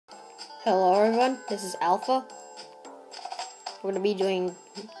Hello everyone, this is Alpha. We're going to be doing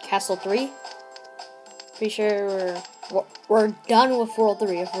Castle 3. Pretty sure we're done with World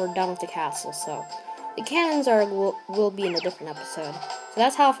 3 if we're done with the castle, so the cannons will be in a different episode. So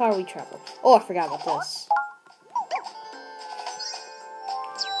that's how far we travel. Oh, I forgot about this.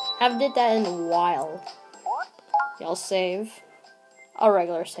 Haven't did that in a while. Y'all save. A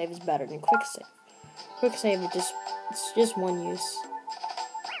regular save is better than quick save. Quick save it's just one use.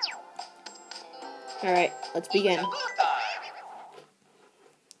 Alright, let's begin.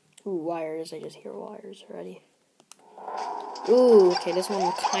 Ooh, wires. I just hear wires already. Ooh, okay, this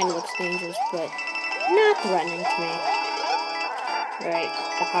one kind of looks dangerous, but not threatening to me. Alright,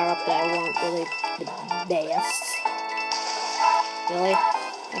 the power up that I want really the best. Really?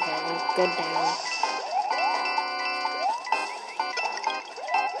 Okay, good down.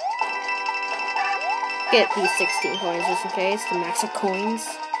 Get these 16 coins just in case, the max of coins.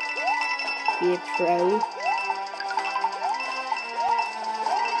 Be a pro.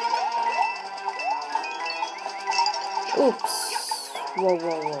 Oops. Whoa.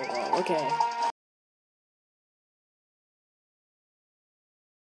 Okay.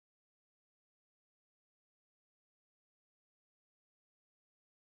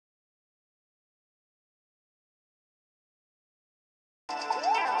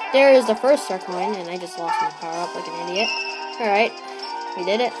 There is the first star coin, and I just lost my power up like an idiot. Alright. We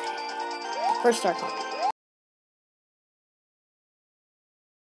did it. First star coin.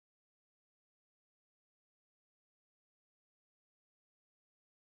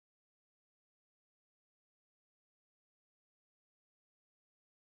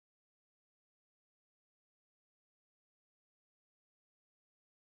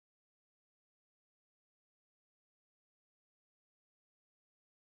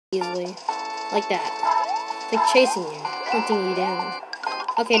 Easily. Like that. It's like chasing you, hunting you down.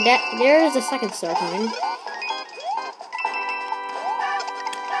 Okay, there is the second star coin.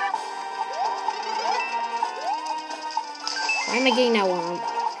 Why am I getting that one?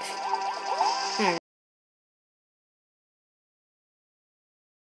 I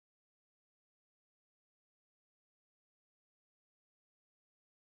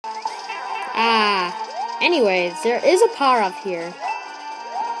don't know. Anyways, there is a power up here.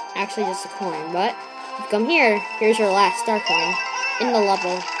 Actually, just a coin, but if you come here, here's your last star coin in the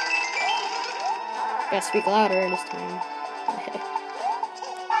level. Gotta speak louder this time.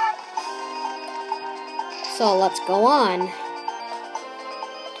 So let's go on.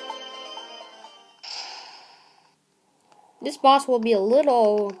 This boss will be a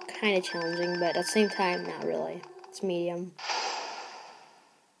little kind of challenging, but at the same time, not really. It's medium.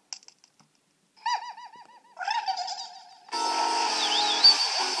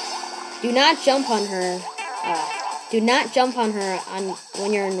 Do not jump on her. Do not jump on her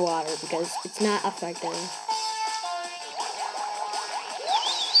when you're in the water because it's not effective.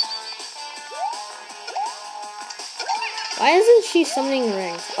 Why isn't she summoning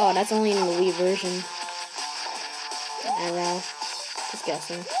rings? Oh, that's only in the Wii version. I don't know. Just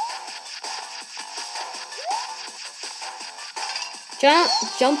guessing.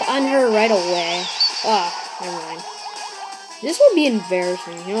 Jump on her right away. Oh, never mind. This will be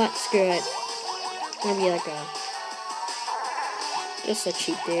embarrassing. You know what? Screw it. I'm gonna be like just a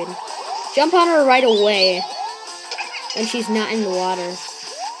cheap dude. Jump on her right away when she's not in the water.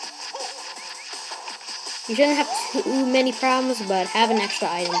 You shouldn't have too many problems, but have an extra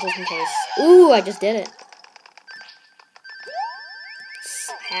item just in case. Ooh, I just did it.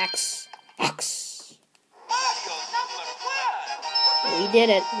 Axe. We did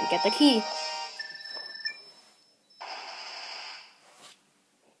it. We got the key.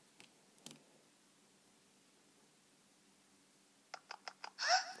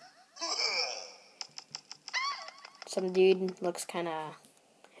 Some dude looks kind of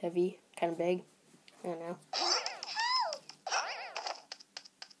heavy, kind of big. I don't know.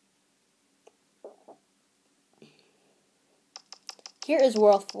 Here is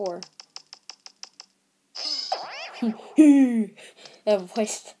World 4. That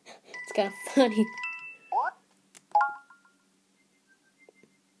voice, it's kind of funny.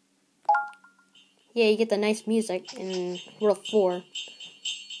 Yeah, you get the nice music in World 4.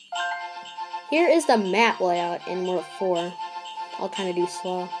 Here is the map layout in World 4. I'll kind of do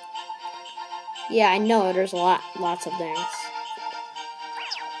slow. Yeah, I know, there's lots of things.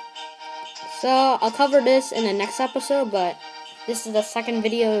 So, I'll cover this in the next episode, but this is the second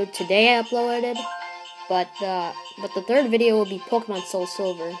video today I uploaded. But the third video will be Pokemon Soul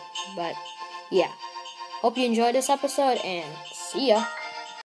Silver. But, yeah. Hope you enjoyed this episode, and see ya!